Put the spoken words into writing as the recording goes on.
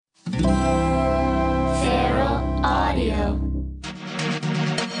Radio.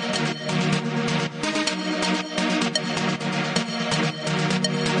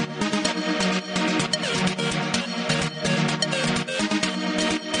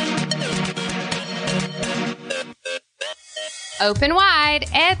 Open wide,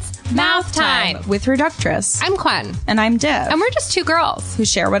 it's mouth time with Reductress. I'm Quenn. And I'm Div. And we're just two girls who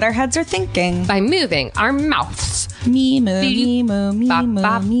share what our heads are thinking by moving our mouths. Me moo, me moo, me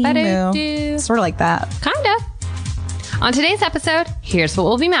moo, me moo. Sort of like that. Kinda. On today's episode, here's what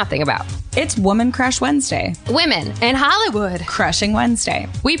we'll be mouthing about. It's Woman Crush Wednesday. Women in Hollywood. Crushing Wednesday.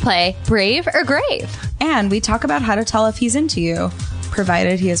 We play Brave or Grave. And we talk about how to tell if he's into you,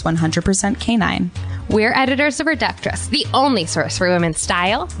 provided he is 100% canine. We're editors of Reductress, the only source for women's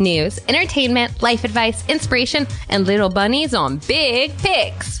style, news, entertainment, life advice, inspiration, and little bunnies on big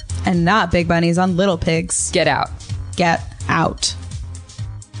pigs. And not big bunnies on little pigs. Get out. Get out.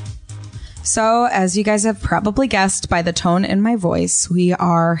 So, as you guys have probably guessed by the tone in my voice, we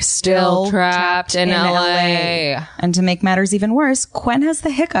are still trapped in LA. And to make matters even worse, Quenn has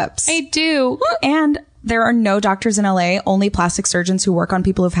the hiccups. I do. And there are no doctors in LA, only plastic surgeons who work on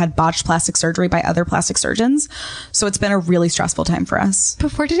people who've had botched plastic surgery by other plastic surgeons. So it's been a really stressful time for us.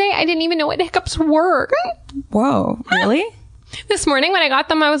 Before today, I didn't even know what hiccups were. Whoa, really? This morning when I got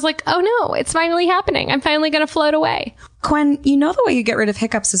them, I was like, oh no, it's finally happening. I'm finally going to float away. Quenn, you know the way you get rid of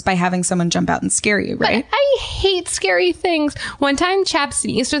hiccups is by having someone jump out and scare you, right? But I hate scary things. One time, Chap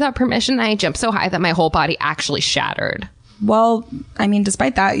sneezed without permission, and I jumped so high that my whole body actually shattered. Well, I mean,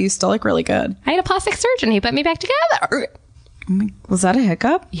 despite that, you still look really good. I had a plastic surgeon. He put me back together. Was that a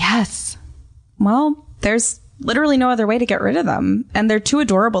hiccup? Yes. Well, there's literally no other way to get rid of them. And they're too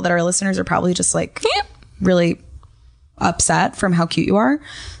adorable that our listeners are probably just like really upset from how cute you are.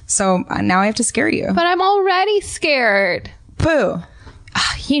 So now I have to scare you. But I'm already scared. Boo.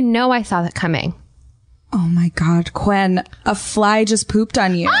 You know I saw that coming. Oh my God, Quenn, a fly just pooped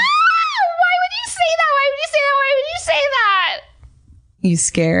on you. You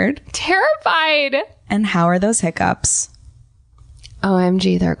scared? Terrified. And how are those hiccups?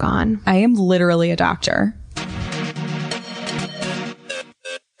 OMG, they're gone. I am literally a doctor.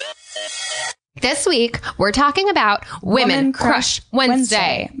 This week, we're talking about Women Crush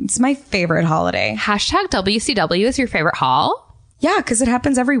Wednesday. It's my favorite holiday. Hashtag WCW is your favorite hall? Yeah, because it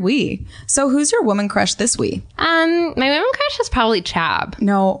happens every week. So who's your woman crush this week? My woman crush is probably Chab.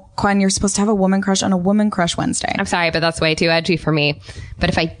 No, Quenn, you're supposed to have a woman crush on a Woman Crush Wednesday. I'm sorry, but that's way too edgy for me. But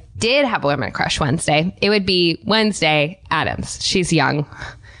if I did have a woman crush Wednesday, it would be Wednesday Addams. She's young.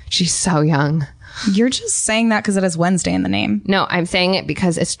 She's so young. You're just saying that because it has Wednesday in the name. No, I'm saying it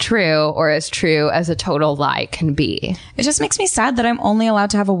because it's true, or as true as a total lie can be. It just makes me sad that I'm only allowed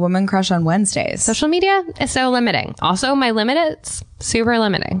to have a woman crush on Wednesdays. Social media is so limiting. Also, my limit is super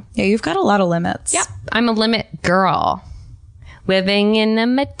limiting. Yeah, you've got a lot of limits. Yep. I'm a limit girl. Living in a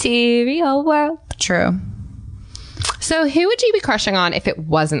material world. True. So who would you be crushing on if it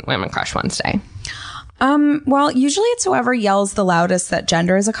wasn't Women Crush Wednesday? Well, usually it's whoever yells the loudest that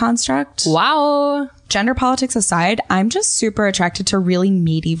gender is a construct. Wow. Gender politics aside, I'm just super attracted to really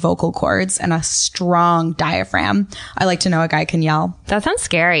meaty vocal cords and a strong diaphragm. I like to know a guy can yell. That sounds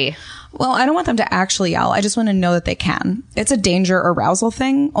scary. Well, I don't want them to actually yell. I just want to know that they can. It's a danger arousal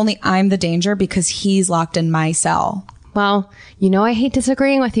thing, only I'm the danger because he's locked in my cell. Well, you know I hate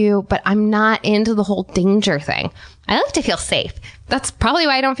disagreeing with you, but I'm not into the whole danger thing. I like to feel safe. That's probably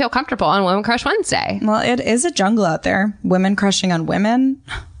why I don't feel comfortable on Women Crush Wednesday. Well, it is a jungle out there. Women crushing on women.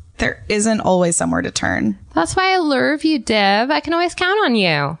 There isn't always somewhere to turn. That's why I love you, Div. I can always count on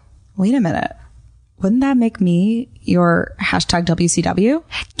you. Wait a minute. Wouldn't that make me your hashtag WCW?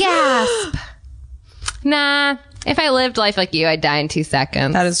 Gasp! Nah. If I lived life like you, I'd die in 2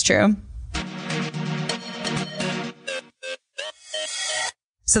 seconds. That is true.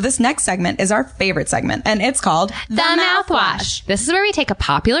 So this next segment is our favorite segment, and it's called The Mouthwash. This is where we take a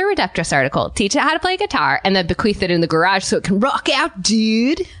popular Reductress article, teach it how to play guitar, and then bequeath it in the garage so it can rock out,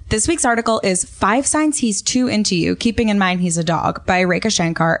 dude. This week's article is 5 Signs He's Too Into You, Keeping in Mind He's a Dog by Rekha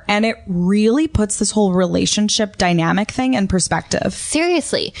Shankar, and it really puts this whole relationship dynamic thing in perspective.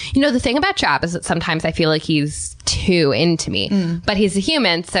 Seriously. You know, the thing about Chap is that sometimes I feel like he's too into me, but he's a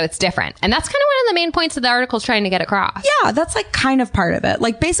human, so it's different. And that's kind of one of the main points of the article is trying to get across. Yeah, that's like kind of part of it.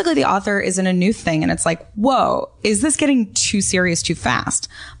 Like basically the author is in a new thing and it's like, whoa, is this getting too serious too fast?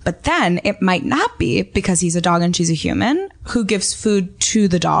 But then it might not be because he's a dog and she's a human who gives food to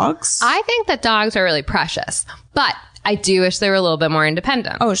the dogs. I think that dogs are really precious. But I do wish they were a little bit more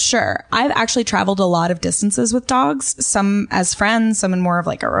independent. Oh, sure. I've actually traveled a lot of distances with dogs, some as friends, some in more of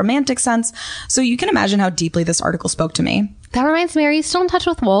like a romantic sense. So you can imagine how deeply this article spoke to me. That reminds me, are you still in touch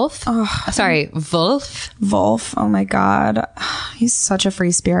with Wolf? Oh, sorry, Wolf? Wolf. Oh my God. He's such a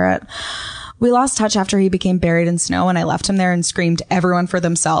free spirit. We lost touch after he became buried in snow, and I left him there and screamed everyone for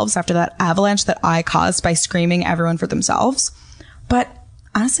themselves after that avalanche that I caused by screaming everyone for themselves. But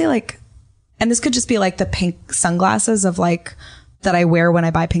honestly, like, and this could just be like the pink sunglasses of like that I wear when I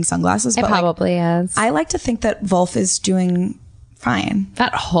buy pink sunglasses. It but probably like, is. I like to think that Wolf is doing fine.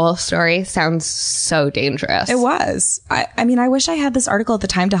 That whole story sounds so dangerous. It was. I mean, I wish I had this article at the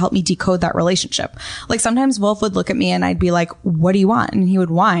time to help me decode that relationship. Like sometimes Wolf would look at me and I'd be like, what do you want? And he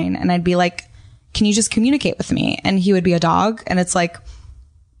would whine and I'd be like, can you just communicate with me? And he would be a dog. And it's like,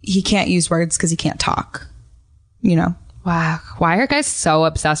 he can't use words because he can't talk, you know? Wow. Why are guys so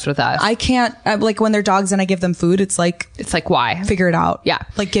obsessed with us? I can't, like when they're dogs and I give them food, it's like why? Figure it out. Yeah.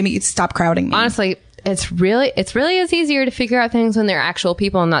 Like stop crowding me. Honestly, it's really is easier to figure out things when they're actual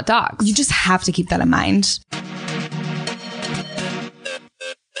people and not dogs. You just have to keep that in mind.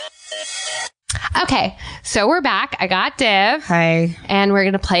 Okay, so we're back. I got Div. Hi. And we're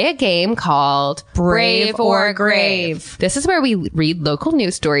going to play a game called Brave or Grave. This is where we read local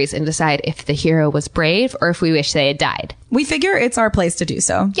news stories and decide if the hero was brave or if we wish they had died. We figure it's our place to do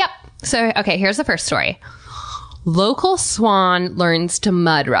so. Yep. So, okay, here's the first story. Local swan learns to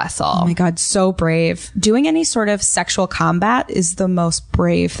mud wrestle. Oh my God, so brave. Doing any sort of sexual combat is the most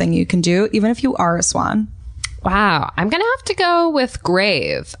brave thing you can do, even if you are a swan. Wow. I'm going to have to go with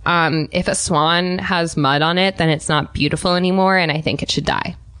grave. If a swan has mud on it, then it's not beautiful anymore, and I think it should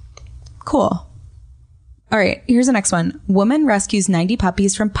die. Cool. All right, here's the next one. Woman rescues 90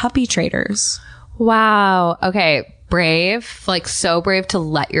 puppies from puppy traders. Wow. Okay. Brave. Like, so brave to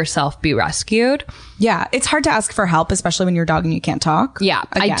let yourself be rescued. Yeah, it's hard to ask for help, especially when you're a dog and you can't talk. Yeah.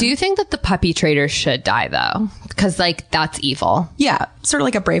 Again. I do think that the puppy traders should die, though, because, like, that's evil. Yeah, sort of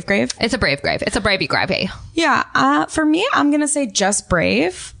like a brave grave. It's a brave grave. It's a bravey gravey. Yeah, for me, I'm going to say just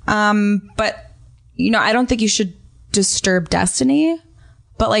brave. But, you know, I don't think you should disturb destiny.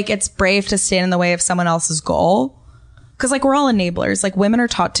 But, like, it's brave to stand in the way of someone else's goal. Because, like, we're all enablers. Like, women are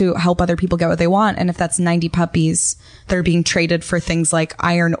taught to help other people get what they want. And if that's 90 puppies that are being traded for things like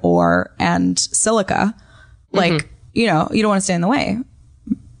iron ore and silica, like, you know, you don't want to stand in the way.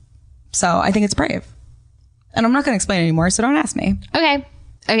 So I think it's brave. And I'm not going to explain anymore, so don't ask me. Okay.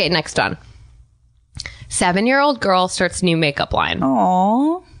 Okay, next one. 7-year-old girl starts new makeup line.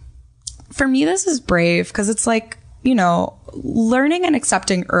 Aww. For me, this is brave because it's like, you know, learning and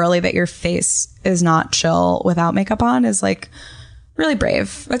accepting early that your face is not chill without makeup on is like really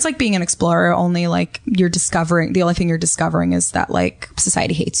brave. It's like being an explorer, only like the only thing you're discovering is that like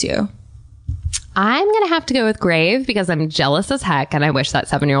society hates you. I'm going to have to go with grave because I'm jealous as heck and I wish that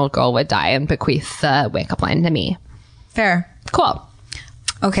 7-year-old girl would die and bequeath the makeup line to me. Fair. Cool.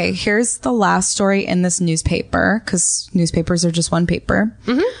 Okay, here's the last story in this newspaper because newspapers are just one paper.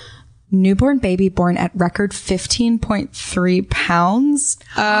 Newborn baby born at record 15.3 pounds.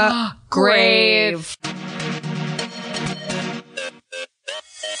 Grave.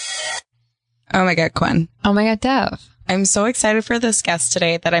 Oh my God, Quenn. Oh my God, Dev. I'm so excited for this guest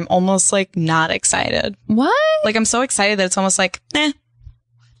today that I'm almost like not excited. What? Like I'm so excited that it's almost like,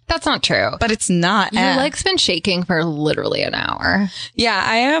 That's not true. But it's not. Your leg's been shaking for literally an hour. Yeah,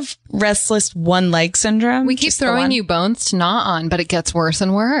 I have restless one leg syndrome. We keep throwing you bones to gnaw on, but it gets worse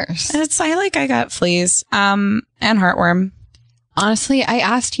and worse. I got fleas, and heartworm. Honestly, I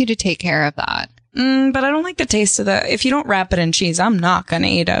asked you to take care of that. But I don't like the taste of if you don't wrap it in cheese, I'm not going to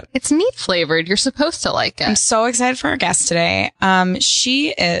eat it. It's meat flavored. You're supposed to like it. I'm so excited for our guest today.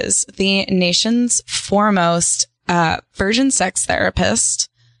 She is the nation's foremost, virgin sex therapist.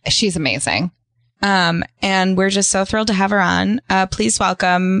 She's amazing. And we're just so thrilled to have her on. Please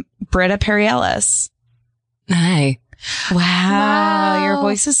welcome Britta Perielis. Hi. Wow. Your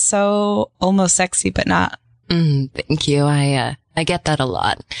voice is so almost sexy, but not. Thank you. I get that a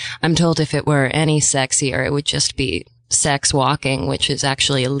lot. I'm told if it were any sexier, it would just be sex walking, which is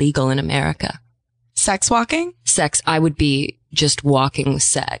actually illegal in America. Sex walking? I would be just walking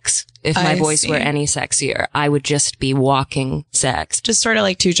sex. If my voice were any sexier, I would just be walking sex. Just sort of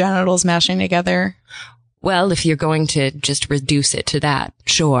like two genitals mashing together. Well, if you're going to just reduce it to that,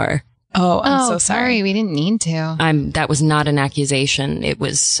 sure. Oh, I'm so sorry. We didn't mean to. That was not an accusation. It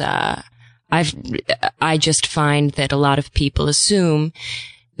was, I just find that a lot of people assume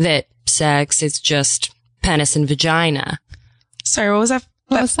that sex is just penis and vagina. Sorry, what was that?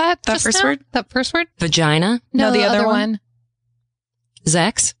 What was that? That first word? That first word? Vagina? No, the other one.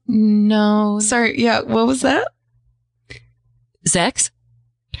 Zex? No. Sorry, yeah, what was that? sex?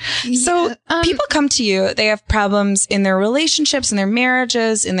 So people come to you, they have problems in their relationships, in their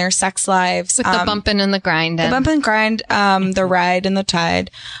marriages, in their sex lives. With the bumping and the grinding. The bump and grind, the ride and the tide,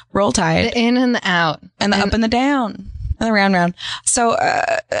 roll tide. The in and the out. And the up and the down. And the round. So,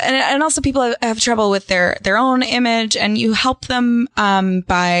 and also people have trouble with their own image, and you help them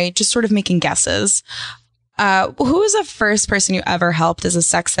by just sort of making guesses. Who was the first person you ever helped as a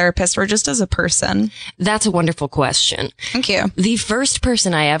sex therapist or just as a person? That's a wonderful question. Thank you. The first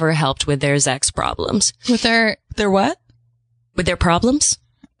person I ever helped with their sex problems. With their what? With their problems?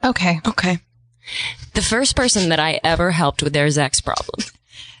 Okay. The first person that I ever helped with their sex problem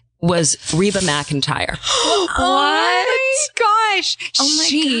was Reba McEntire. What? Gosh. Oh my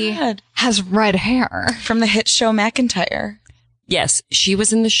she God. has red hair. From the hit show McEntire. Yes, she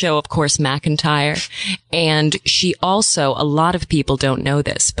was in the show, of course, McEntire. And she also, a lot of people don't know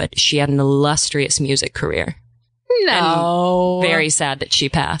this, but she had an illustrious music career. No. And very sad that she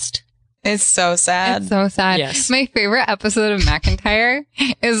passed. It's so sad. It's so sad. Yes. My favorite episode of McEntire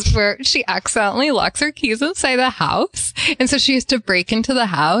is where she accidentally locks her keys inside the house. And so she has to break into the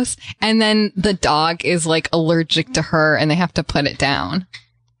house. And then the dog is like allergic to her and they have to put it down.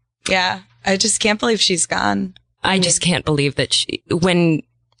 Yeah. I just can't believe she's gone. I just can't believe that when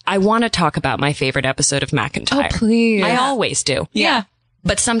I want to talk about my favorite episode of McEntire. Oh, please. I always do. Yeah.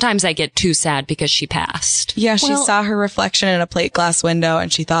 But sometimes I get too sad because she passed. Yeah, she saw her reflection in a plate glass window,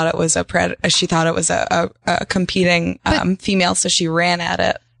 and she thought it was a competing female, so she ran at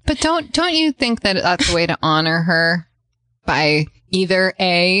it. But don't you think that that's a way to honor her by either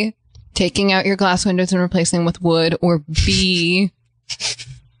A, taking out your glass windows and replacing them with wood, or B,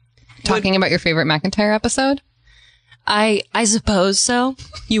 talking about your favorite McEntire episode? I suppose so.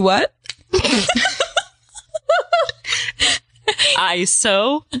 You what?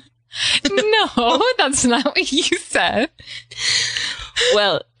 No, that's not what you said.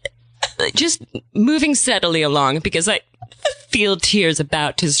 Well, just moving steadily along because I feel tears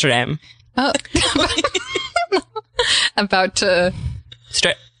about to stream. Oh, about to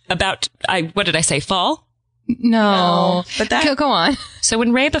What did I say? Fall? no. But that Go on. So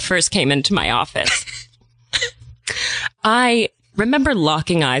when Reba first came into my office, I remember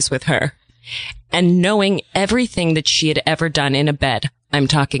locking eyes with her and knowing everything that she had ever done in a bed. I'm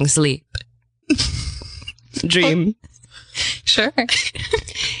talking sleep, dream, Sure.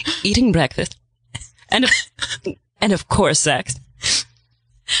 eating breakfast, and of course sex.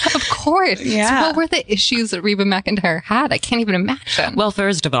 Of course. Yeah. So what were the issues that Reba McEntire had? I can't even imagine. Well,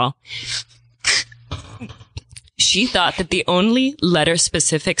 first of all, she thought that the only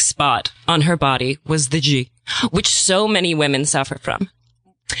letter-specific spot on her body was the G, which so many women suffer from.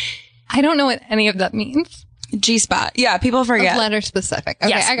 I don't know what any of that means. G-spot. Yeah, people forget. Letter specific. Okay,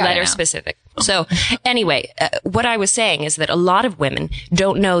 Yes, I got it letter now. specific. So anyway, what I was saying is that a lot of women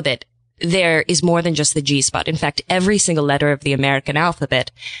don't know that there is more than just the G spot. In fact, every single letter of the American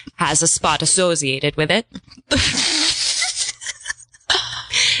alphabet has a spot associated with it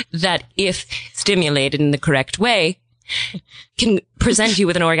that, if stimulated in the correct way, can present you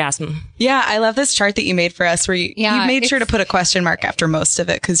with an orgasm. Yeah, I love this chart that you made for us where you made sure to put a question mark after most of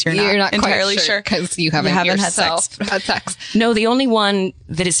it because you're not entirely sure because you haven't had yourself sex. had sex. No, the only one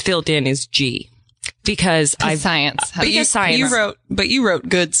that is filled in is G. Because Science. You wrote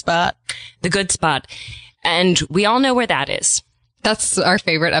good spot. the good spot. And we all know where that is. That's our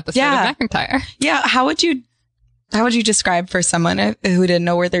favorite episode Yeah. of McEntire. Yeah, how would you describe for someone who didn't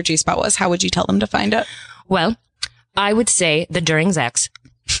know where their G-spot was? How would you tell them to find it? Well, I would say that during sex,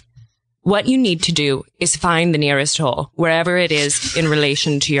 what you need to do is find the nearest hole, wherever it is in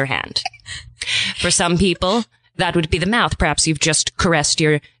relation to your hand. For some people, that would be the mouth. Perhaps you've just caressed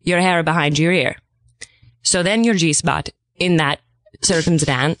your hair behind your ear. So then your G-spot in that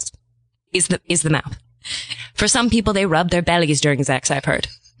circumstance is the mouth. For some people, they rub their bellies during sex, I've heard.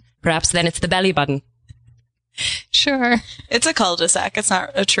 Perhaps then it's the belly button. Sure. It's a cul-de-sac. It's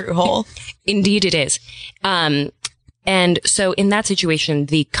not a true hole. Indeed it is. And so in that situation,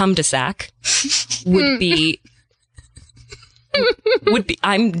 the cum-de-sac would be,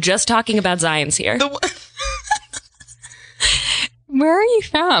 I'm just talking about Zions here. Where are you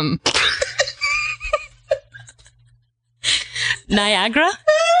from? Niagara?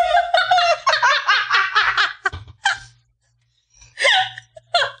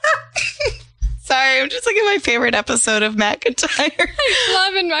 Sorry, I'm just looking at my favorite episode of McEntire.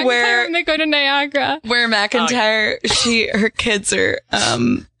 Love and McEntire when they go to Niagara. Where McEntire, her kids are,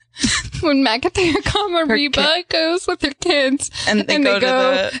 When McEntire, Reba goes with her kids. And they go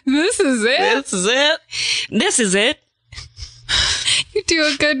to this is it. This is it. This is it. You do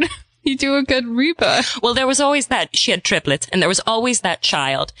a good You do a good Reba. Well, there was always that, she had triplets, and there was always that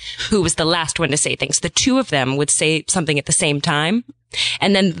child who was the last one to say things. The two of them would say something at the same time.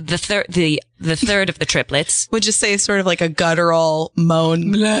 And then the third of the triplets would just say sort of like a guttural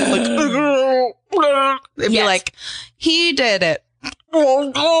moan. Like, it'd be like, he did it.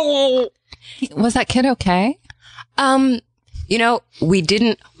 Was that kid okay? You know, we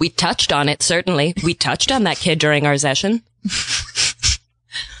touched on it, certainly. We touched on that kid during our session.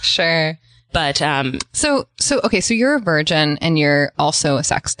 Sure. But, So you're a virgin and you're also a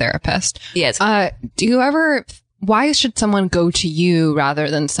sex therapist. yes. Why should someone go to you rather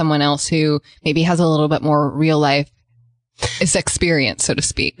than someone else who maybe has a little bit more real life experience, so to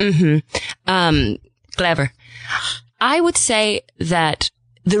speak? Clever. I would say that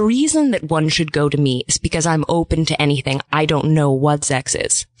the reason that one should go to me is because I'm open to anything. I don't know what sex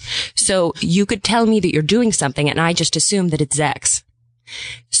is. So you could tell me that you're doing something and I just assume that it's sex.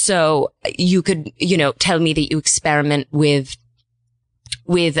 So you could, tell me that you experiment with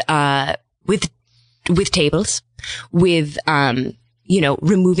tables, with,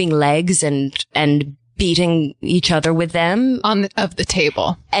 removing legs and beating each other with them Of the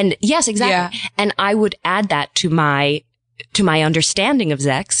table. And yes, exactly. Yeah. And I would add that to my understanding of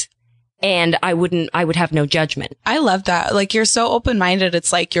sex, and I would have no judgment. I love that. Like, you're so open-minded.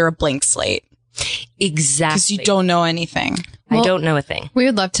 It's like you're a blank slate. Exactly. Because you don't know anything. I don't know a thing. We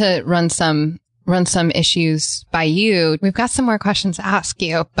would love to run some issues by you. We've got some more questions to ask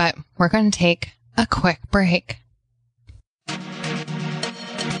you, but we're going to take a quick break.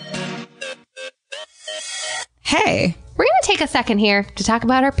 Hey. We're going to take a second here to talk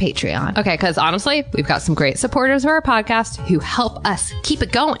about our Patreon. Okay, because honestly, we've got some great supporters of our podcast who help us keep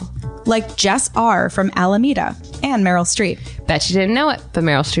it going. Like Jess R. from Alameda and Meryl Streep. Bet you didn't know it, but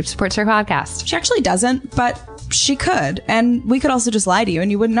Meryl Streep supports our podcast. She actually doesn't, but she could. And we could also just lie to you and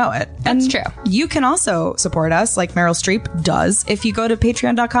you wouldn't know it. That's and true. You can also support us like Meryl Streep does if you go to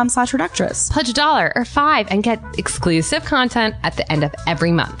patreon.com/Reductress. Pledge $1 or $5 and get exclusive content at the end of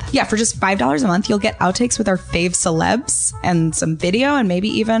every month. Yeah, for just $5 a month, you'll get outtakes with our fave celebs and some video and maybe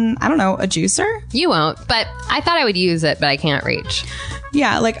even, I don't know, a juicer. You won't, but I thought I would use it, but I can't reach.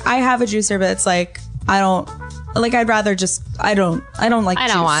 Yeah, like I have a juicer, but it's like, I'd rather just, I don't like I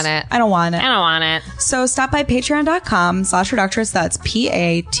juice. don't want it. I don't want it. I don't want it. So stop by patreon.com/Reductress. That's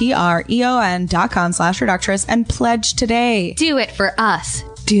patreon.com/Reductress and pledge today. Do it for us.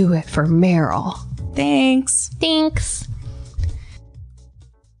 Do it for Meryl. Thanks. Thanks.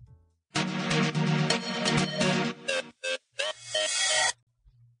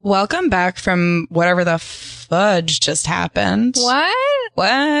 Welcome back from whatever the fudge just happened.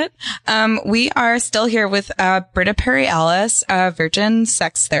 What? We are still here with Britta Perry Ellis, a virgin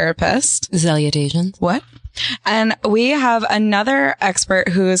sex therapist. Salutations. What? And we have another expert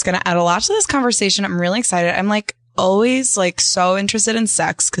who is going to add a lot to this conversation. I'm really excited. I'm like always like so interested in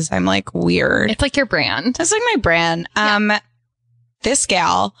sex because I'm like weird. It's like your brand. It's like my brand. This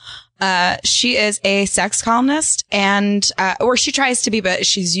gal, she is a sex columnist and, or she tries to be, but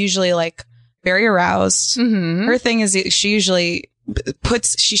she's usually like very aroused. Mm-hmm. Her thing is she usually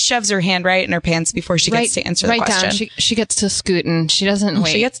she shoves her hand right in her pants before she gets to answer the question. Down. She gets to scootin'. She doesn't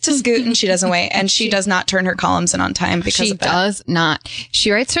wait. She gets to scootin'. She doesn't wait. And she does not turn her columns in on time because of that. She does not.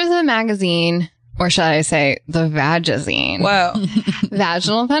 She writes for the magazine, or should I say the Vagazine. Whoa.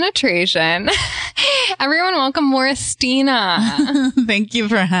 Vaginal penetration. Everyone welcome Moristina. Thank you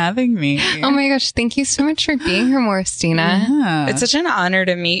for having me. Oh my gosh. Thank you so much for being here, Moristina. Yeah. It's such an honor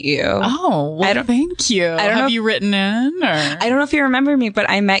to meet you. Oh, well, thank you. Have you written in? Or? I don't know if you remember me, but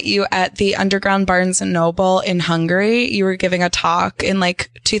I met you at the Underground Barnes & Noble in Hungary. You were giving a talk in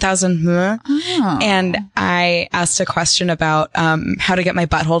like 2000. And I asked a question about how to get my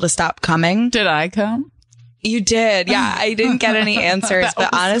butthole to stop coming. Did I come? You did. Yeah. I didn't get any answers, but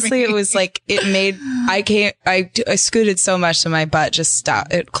honestly, it was like, I scooted so much that my butt just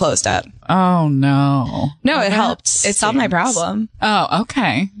stopped. It closed up. Oh, no. No, it helped. It solved my problem. Oh,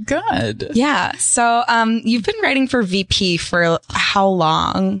 okay. Good. Yeah. So, you've been writing for VP for how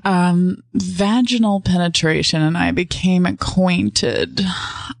long? Vaginal penetration and I became acquainted.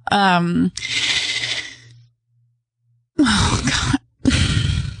 Oh, God.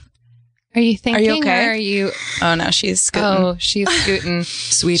 Are you thinking? Are you okay? Or are you? Oh no, she's scooting. Oh, she's scooting.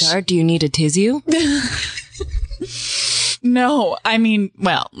 Sweetheart, do you need a tissue? No, I mean,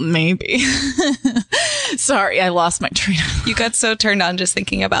 well, maybe. Sorry, I lost my train of thought. You got so turned on just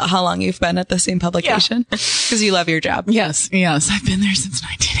thinking about how long you've been at the same publication because you love your job. Yes, I've been there since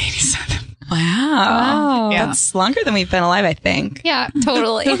 1987. Wow. Yeah. That's longer than we've been alive, I think. Yeah,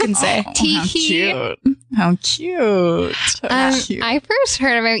 totally. Who can say? How cute. How cute. How cute. I first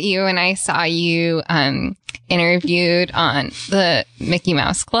heard about you when I saw you interviewed on the Mickey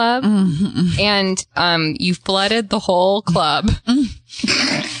Mouse Club, and you flooded the whole club.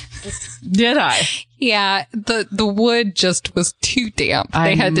 Did I? Yeah, the wood just was too damp.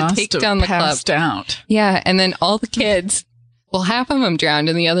 They had to take down the club. Passed out. Yeah, and then all the kids, well, half of them drowned,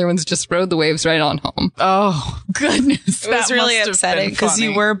 and the other ones just rode the waves right on home. Oh, goodness. It was really upsetting because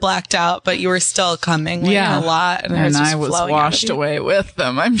you were blacked out, but you were still coming a lot. And I was washed away with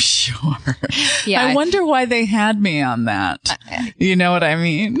them, I'm sure. Yeah. I wonder why they had me on that. You know what I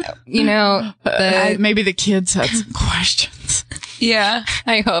mean? You know, maybe the kids had some questions. Yeah.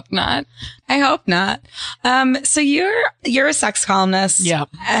 I hope not. I hope not. So you're a sex columnist. Yeah.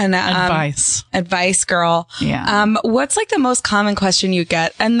 And advice girl. Yeah. What's like the most common question you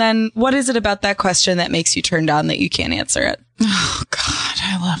get? And then what is it about that question that makes you turn down that you can't answer it? Oh God,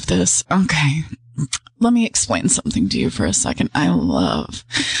 I love this. Okay. Let me explain something to you for a second. I love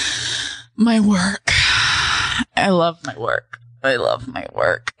my work. I love my work.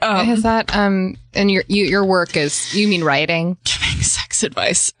 Is that, and your work is, you mean writing? Giving sex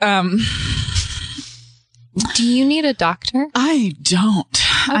advice. Do you need a doctor? I don't.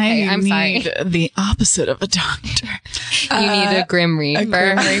 Okay, I'm need sorry. the opposite of a doctor. You need a Grim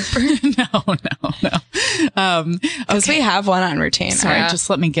Reaper. No. Because we have one on retainer. Sorry, just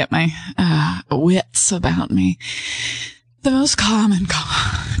let me get my wits about me. The most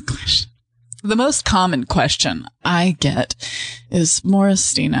common question I get is,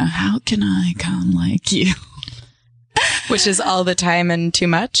 Morristina, how can I come like you? Which is all the time and too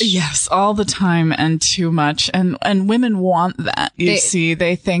much? Yes, all the time and too much. And women want that. You see,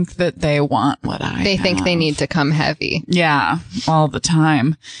 they think that they want what I They think they have. need to come heavy. Yeah, all the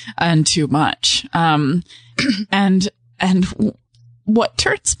time and too much. And what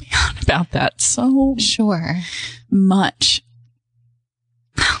turns me on about that so much.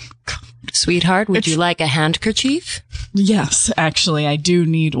 Sweetheart, would you like a handkerchief? Yes, actually, I do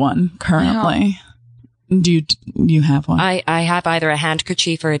need one currently. Do you have one? I have either a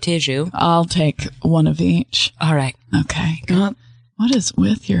handkerchief or a tissue. I'll take one of each. All right. Okay. What is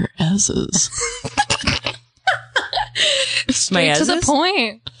with your S's? Straight to the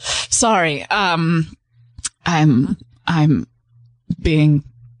point. Sorry. I'm being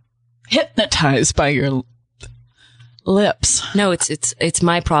hypnotized by your lips. No, it's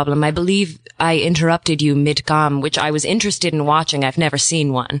my problem. I believe I interrupted you mid-com, which I was interested in watching. I've never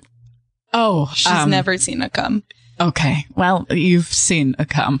seen one. Oh, she's never seen a cum. Okay. Well, you've seen a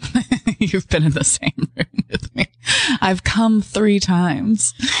cum. You've been in the same room with me. I've come 3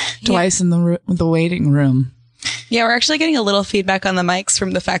 times, twice in the waiting room. Yeah, we're actually getting a little feedback on the mics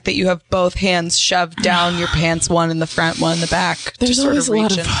from the fact that you have both hands shoved down your pants, one in the front, one in the back. There's always a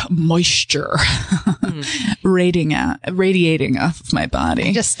lot of moisture radiating off of my body.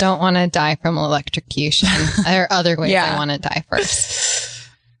 I just don't want to die from electrocution. There are other ways I want to die first.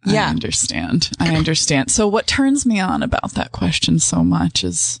 Yeah. I understand. So what turns me on about that question so much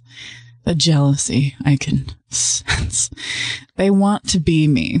is the jealousy I can sense. They want to be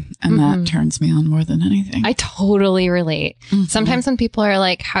me, and that turns me on more than anything. I totally relate. Sometimes when people are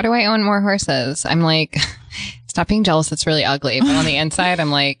like, how do I own more horses? I'm like, stop being jealous. It's really ugly. But on the inside, I'm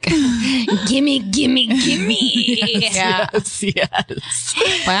like, gimme. Yes.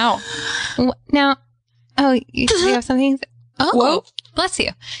 Wow. Now, you have something? Oh, whoa. Bless you.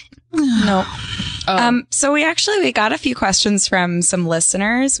 No. So we got a few questions from some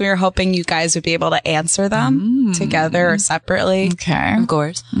listeners. We were hoping you guys would be able to answer them together or separately. Okay. Of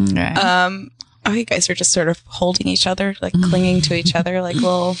course. Okay. You guys are just sort of holding each other, like clinging to each other, like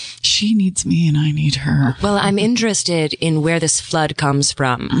little. She needs me and I need her. Well, I'm interested in where this flood comes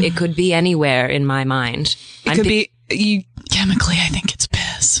from. It could be anywhere in my mind. It could be chemically. I think it's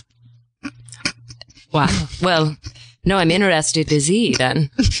piss. Wow. Well, no, I'm interested to see then.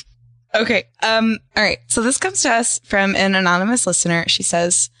 Okay. All right. So this comes to us from an anonymous listener. She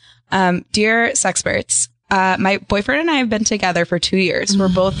says, "Dear Sexperts, my boyfriend and I have been together for 2 years. We're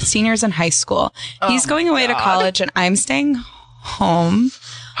both seniors in high school. He's going away to college and I'm staying home.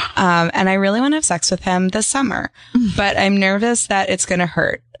 And I really want to have sex with him this summer, but I'm nervous that it's going to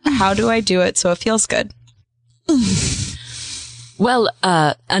hurt. How do I do it so it feels good?" Well,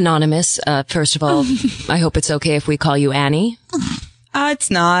 anonymous, first of all, I hope it's okay if we call you Annie. It's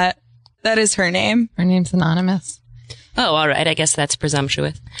not. That is her name. Her name's anonymous. Oh, all right. I guess that's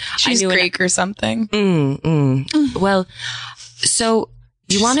presumptuous. She's Greek or something. Well, so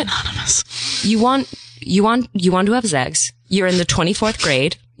you want it anonymous. You want to have sex. You're in the 24th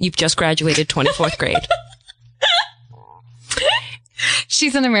grade. You've just graduated 24th grade.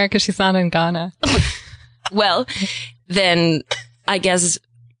 She's in America. She's not in Ghana. Well, then I guess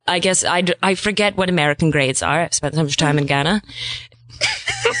I forget what American grades are. I've spent so much time in Ghana.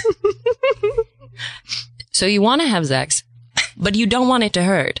 So you want to have sex, but you don't want it to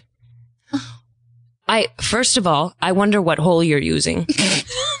hurt. First of all, I wonder what hole you're using.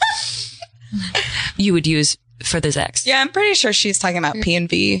 You would use for the sex. Yeah, I'm pretty sure she's talking about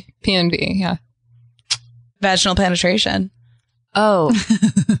P&V. P&V, yeah. Vaginal penetration. Oh.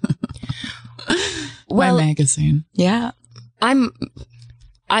 My magazine. Yeah.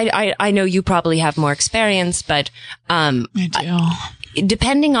 I know you probably have more experience, but I do.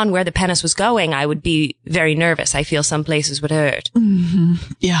 Depending on where the penis was going, I would be very nervous. I feel some places would hurt. Mm-hmm.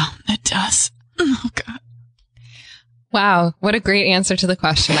 Yeah, it does. Oh, God. Wow, what a great answer to the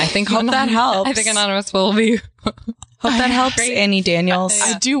question. I think Hope that helps. I think Anonymous will be. Hope that helps, Annie Daniels.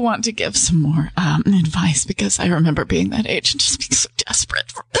 I do want to give some more advice because I remember being that age and just being so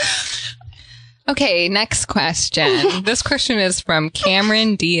desperate. Okay, next question. This question is from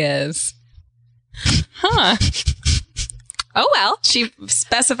Cameron Diaz. Huh. Oh, well, she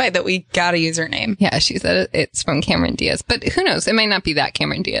specified that we got to use her name. Yeah, she said it's from Cameron Diaz, but who knows? It might not be that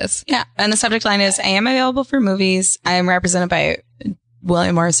Cameron Diaz. Yeah. And the subject line is, I am available for movies. I am represented by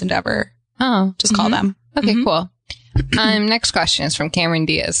William Morris Endeavor. Oh. Just call them. Okay, cool. Next question is from Cameron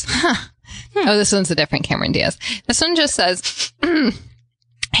Diaz. Oh, this one's a different Cameron Diaz. This one just says,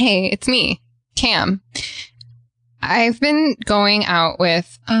 hey, it's me, Cam. I've been going out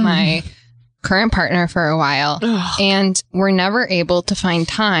with my current partner for a while, and we're never able to find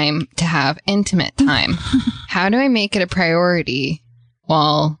time to have intimate time. How do I make it a priority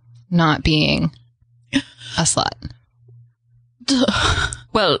while not being a slut?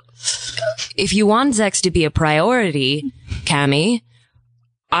 Well, if you want sex to be a priority, Cammy,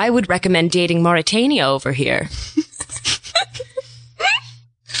 I would recommend dating Mauritania over here.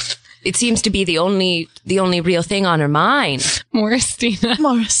 It seems to be the only real thing on her mind. Moristina.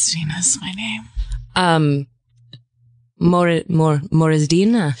 Moristina's my name.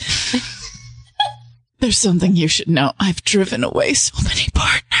 Morisdina. There's something you should know. I've driven away so many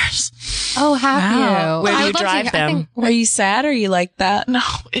partners. Oh, have you? Where do I you would love to drive hear- I them? think- Are you sad or you like that? No,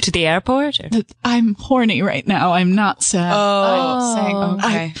 To the airport? Or? I'm horny right now. I'm not sad. Oh, I'm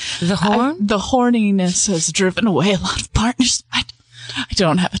saying, okay. The horn? the horniness has driven away a lot of partners. I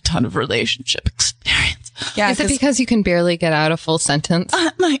don't have a ton of relationship experience. Yeah. Is it because you can barely get out a full sentence?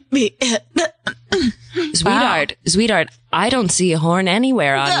 That might be it. Sweetheart, I don't see a horn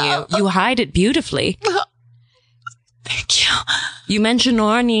anywhere on you. You hide it beautifully. Thank you. You mentioned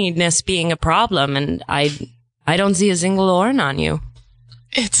horniness being a problem, and I don't see a single horn on you.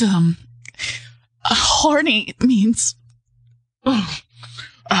 It's, horny means,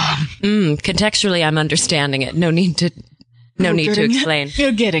 Contextually, I'm understanding it. No need to explain.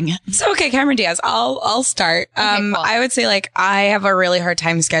 You're getting it. So, okay, Cameron Diaz, I'll start. cool. I would say like I have a really hard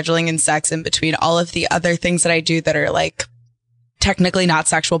time scheduling in sex in between all of the other things that I do that are like technically not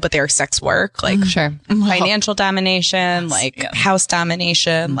sexual, but they're sex work, like Sure. financial domination, like house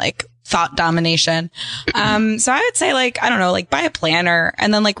domination, like thought domination. So I would say like, I don't know, like buy a planner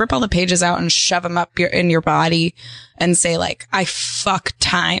and then like rip all the pages out and shove them up in your body and say like, I fuck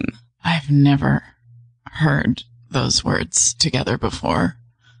time. I've never heard those words together before.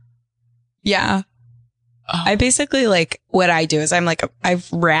 Yeah. I basically like what I do is I'm like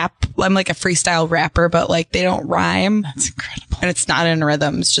I'm like a freestyle rapper, but like they don't rhyme That's incredible. and it's not in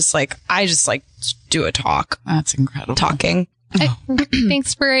rhythm. It's just like I just like do a That's incredible. talking.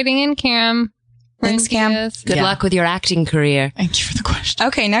 Thanks for writing in, Cam. Thanks, Cam. Diaz. Good luck with your acting career. Thank you for the question.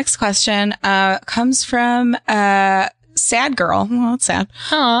 Okay, next question comes from Sad Girl. Well, it's sad.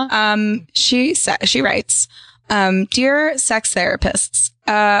 Aw. She writes, "Dear sex therapists,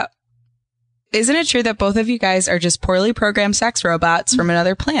 isn't it true that both of you guys are just poorly programmed sex robots from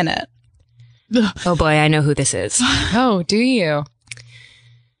another planet?" Oh boy, I know who this is. Oh, do you?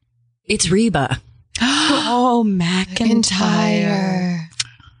 It's Reba. Oh, McIntyre.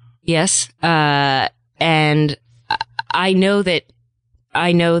 Yes. And I know that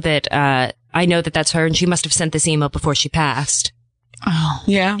that's her, and she must have sent this email before she passed. Oh,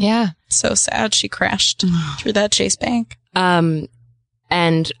 Yeah. Yeah. So sad she crashed through that Chase Bank. And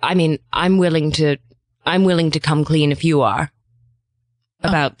I mean, I'm willing to come clean if you are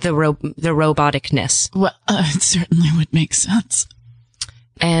about the roboticness. well, it certainly would make sense.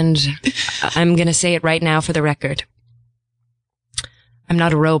 And I'm going to say it right now for the record. I'm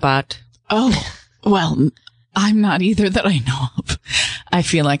not a robot. Oh, well, I'm not either that I know of. I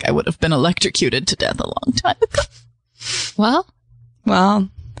feel like I would have been electrocuted to death a long time ago. Well,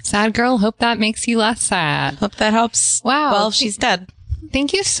 Sad girl. Hope that makes you less sad. hope that helps. Wow. Well, she's dead.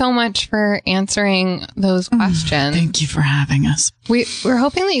 thank you so much for answering those questions. Thank you for having us. We're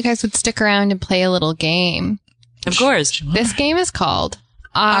hoping that you guys would stick around and play a little game. Of course. Sure. This game is called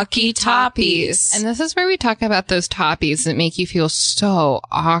Aki Toppies. And this is where we talk about those toppies that make you feel so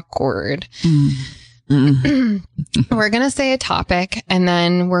awkward. We're going to say a topic and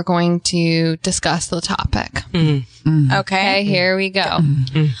then we're going to discuss the topic. Okay, here we go.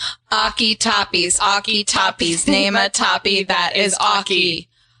 Aki Toppies, name a toppy that is Aki.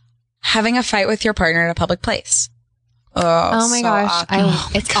 Having a fight with your partner in a public place. Oh my so gosh.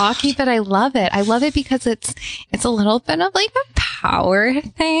 Aki. It's Aki, but I love it. I love it because it's a little bit of like a power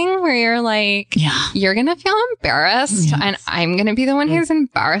thing where you're like, you're going to feel embarrassed and I'm going to be the one who's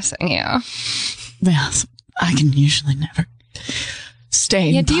embarrassing you. Yes, I can usually never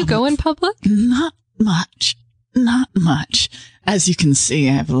stay in do you go in public? Not much. As you can see,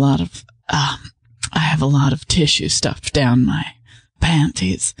 I have a lot of tissue stuffed down my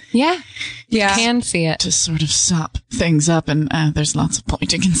panties. Yeah. Can see it. To sort of sop things up, and there's lots of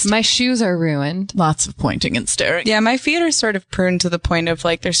pointing and my shoes are ruined. Lots of pointing and staring. Yeah, my feet are sort of pruned to the point of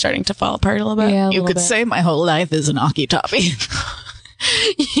like they're starting to fall apart a little bit. Yeah, You could say my whole life is an Aki toppy.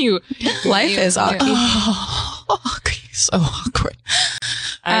 Life is Aki. Aki, so awkward.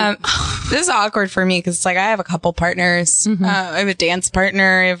 This is awkward for me because it's like I have a couple partners. I have a dance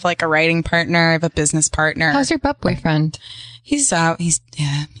partner. I have like a writing partner. I have a business partner. How's your butt boyfriend? He's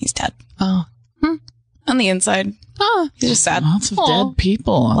dead. Oh. On the inside. Oh. He's just sad. Lots of dead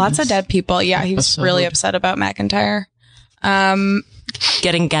people. Lots of dead people. Yeah, he was really upset about McIntyre.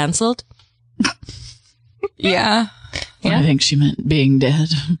 Getting cancelled? Yeah. I think she meant being dead.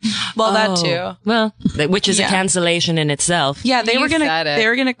 Well, that too. Well, which is a cancellation in itself. Yeah, they You were said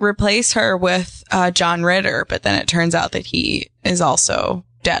it. gonna replace her with John Ritter, but then it turns out that he is also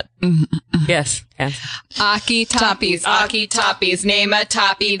dead. Yes. Aki Toppies, name a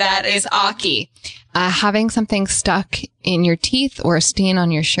toppy that is Aki. Having something stuck in your teeth or a stain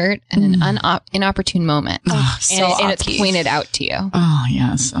on your shirt at an inopportune moment. And it's pointed out to you. Oh,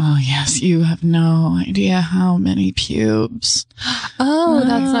 yes. You have no idea how many pubes Oh,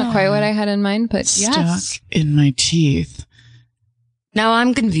 that's not quite what I had in mind, but yes. stuck in my teeth. Now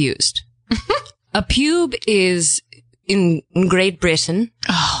I'm confused. A pube is in Great Britain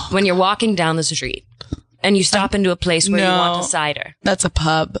when you're walking down the street and you stop into a place where you want a cider. That's a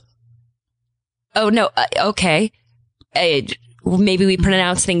pub. Oh, no. Okay. Maybe we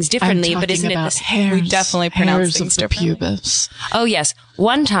pronounce things differently, but isn't it the same? hairs? We definitely pronounce hairs things of the differently. pubis. Oh, yes.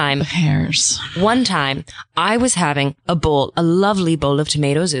 One time, I was having a lovely bowl of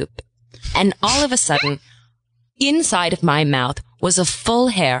tomato soup, and all of a sudden, inside of my mouth was a full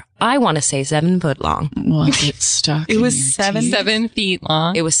hair. I want to say 7 foot long. Was it stuck? It in was your 7 teeth? 7 feet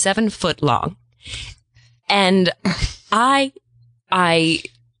long. It was 7 foot long. And I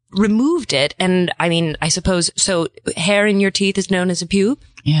removed it. And I mean, I suppose, so hair in your teeth is known as a pube?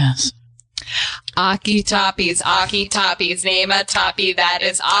 Yes. Aki Toppies, name a toppy that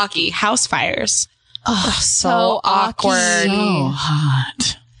is Aki. House fires. Oh, so awkward. So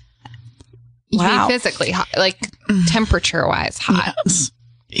hot. You Wow. mean physically hot, like temperature wise hot.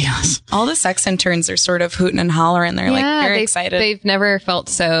 Yes. All the sex interns are sort of hooting and hollering. They're like very excited. They've never felt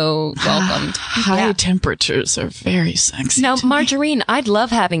so welcomed. High temperatures are very sexy. Now, to me. Margarine, I'd love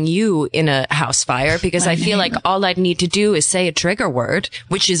having you in a house fire because I feel like all I'd need to do is say a trigger word,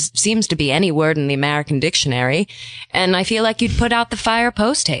 which seems to be any word in the American dictionary. And I feel like you'd put out the fire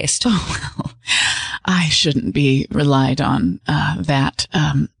post haste. Oh, well, I shouldn't be relied on that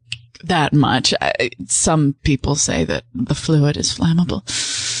much. Some people say that the fluid is flammable.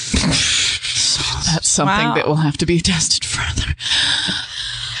 So that's something that will have to be tested further.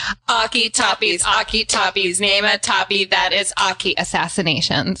 Aki Toppies, name a toppy that is Aki.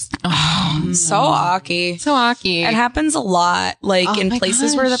 Assassinations. so Aki. So Aki. It happens a lot. Like in my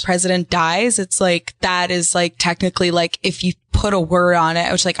places where the gosh. president dies, it's like that is like technically like if you put a word on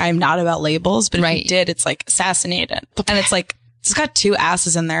it, which like I'm not about labels, but if you Right. did, it's like assassinated. And it's like it's got 2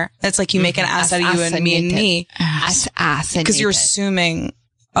 asses in there. It's like you make an ass out of you and me Assassinated. because you're assuming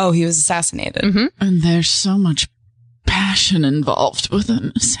he was assassinated. And there's so much passion involved with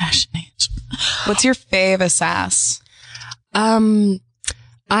an assassination. What's your fave assass?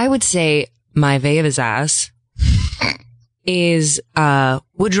 I would say my favorite ass is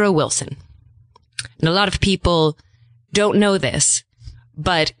Woodrow Wilson. And a lot of people don't know this,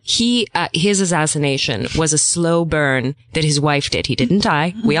 but his assassination was a slow burn that his wife did. He didn't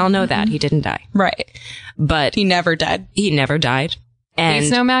die. We all know that. He didn't die. Right. But He never died. he never died. And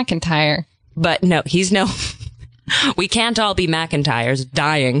He's no McIntyre. but no, he's no we can't all be McIntyres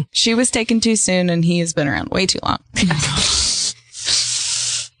dying. She was taken too soon and he has been around way too long.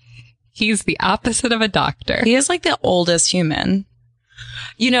 He's the opposite of a doctor. He is like the oldest human.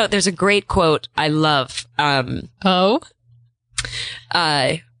 You know, there's a great quote I love.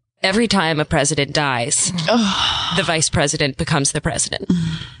 Every time a president dies, the vice president becomes the president.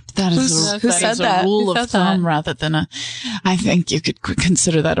 That is Who said a rule of thumb rather than I think you could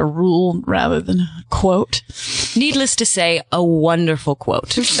consider that a rule rather than a quote. Needless to say, a wonderful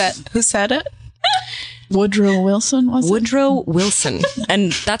quote. Who said it? Woodrow Wilson, was it? Woodrow Wilson.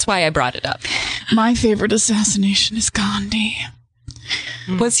 And that's why I brought it up. My favorite assassination is Gandhi.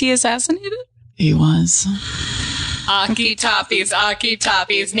 Was he assassinated? He was. Aki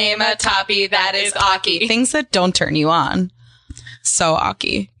Toppies, name a toppy that is Aki. Things that don't turn you on. So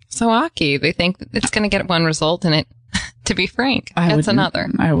Aki. So Aki, they think it's going to get one result in it. To be frank, that's another.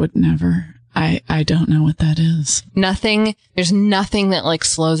 I would never. I don't know what that is. Nothing. There's nothing that like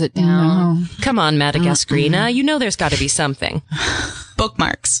slows it down. No. Come on, Madagascarina. You know there's got to be something.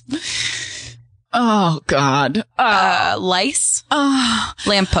 Bookmarks. Oh, God. Lice.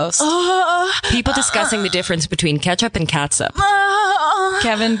 Lamppost. People discussing the difference between ketchup and catsup.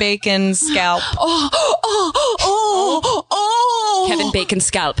 Kevin Bacon's scalp. Kevin Bacon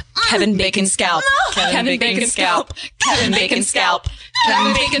scalp. Kevin Bacon scalp. Kevin Bacon scalp. Kevin Bacon scalp.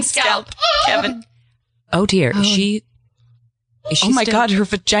 Kevin Bacon scalp. Kevin. Oh dear. Is she Oh my God, her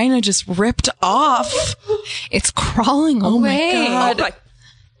vagina just ripped off. It's crawling away. God. Oh my.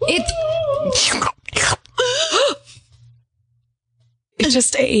 It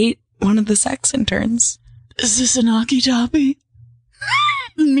just ate one of the sex interns. Is this an Aki Toppy?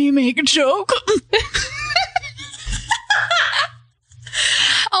 Me make a joke?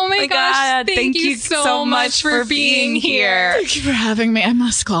 Oh my gosh. God, Thank you so much for being here. Thank you for having me. I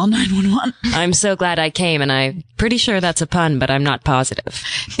must call 911. I'm so glad I came, and I'm pretty sure that's a pun, but I'm not positive.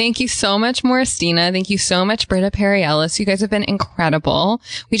 Thank you so much, Moristina. Thank you so much, Britta Perry-Ellis. You guys have been incredible.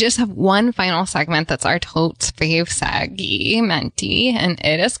 We just have one final segment that's our totes fave saggy menti, and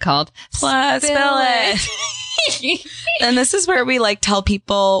it is called Let's spill it. And this is where we like tell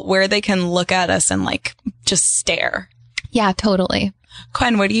people where they can look at us and like just stare. Yeah, totally.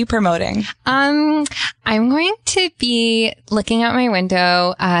 Quenn, what are you promoting? I'm going to be looking out my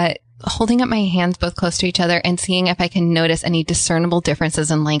window, holding up my hands both close to each other and seeing if I can notice any discernible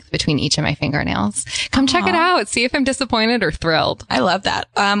differences in length between each of my fingernails. Come check it out. See if I'm disappointed or thrilled. I love that.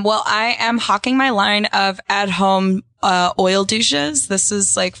 Well, I am hawking my line of at-home oil douches. This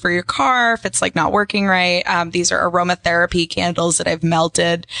is like for your car if it's like not working right. These are aromatherapy candles that I've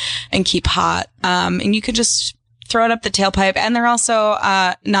melted and keep hot. And you can just throw it up the tailpipe, and they're also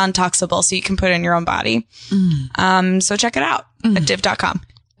non-toxical, so you can put it in your own body. So check it out at div.com.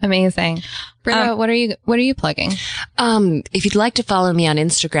 Amazing. Britta, what are you plugging? If you'd like to follow me on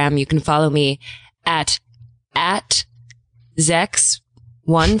Instagram, you can follow me at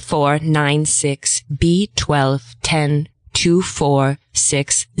Zex1496B121024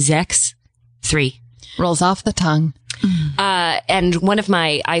 Zex3. Rolls off the tongue. And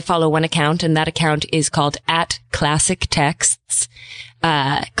I follow one account, and that account is called @ClassicTexts,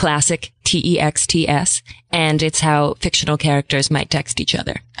 classic TEXTS, and it's how fictional characters might text each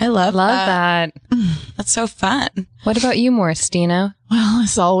other. I love that. That's so fun. What about you, Moristino? Well,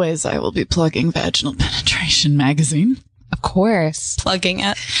 as always, I will be plugging Vaginal Penetration magazine. Of course. Plugging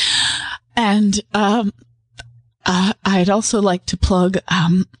it. And I'd also like to plug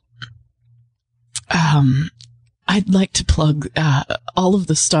I'd like to plug all of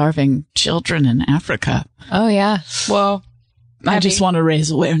the starving children in Africa. Oh, yeah. Whoa. I just want to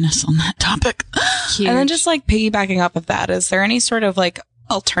raise awareness on that topic. Huge. And then just like piggybacking off of that, is there any sort of like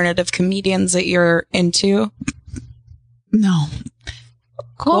alternative comedians that you're into? No.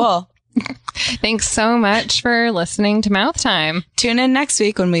 Cool. Thanks so much for listening to Mouth Time. Tune in next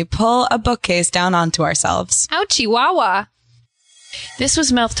week when we pull a bookcase down onto ourselves. Ow, Chihuahua. This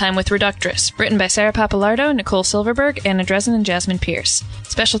was Mouth Time with Reductress, written by Sarah Papalardo, Nicole Silverberg, Anna Dresden, and Jasmine Pierce.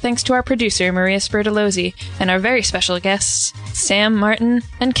 Special thanks to our producer, Maria Spertolozzi, and our very special guests, Sam Martin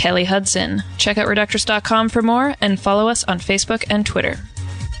and Kelly Hudson. Check out Reductress.com for more, and follow us on Facebook and Twitter.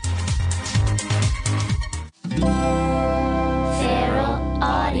 Feral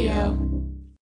Audio.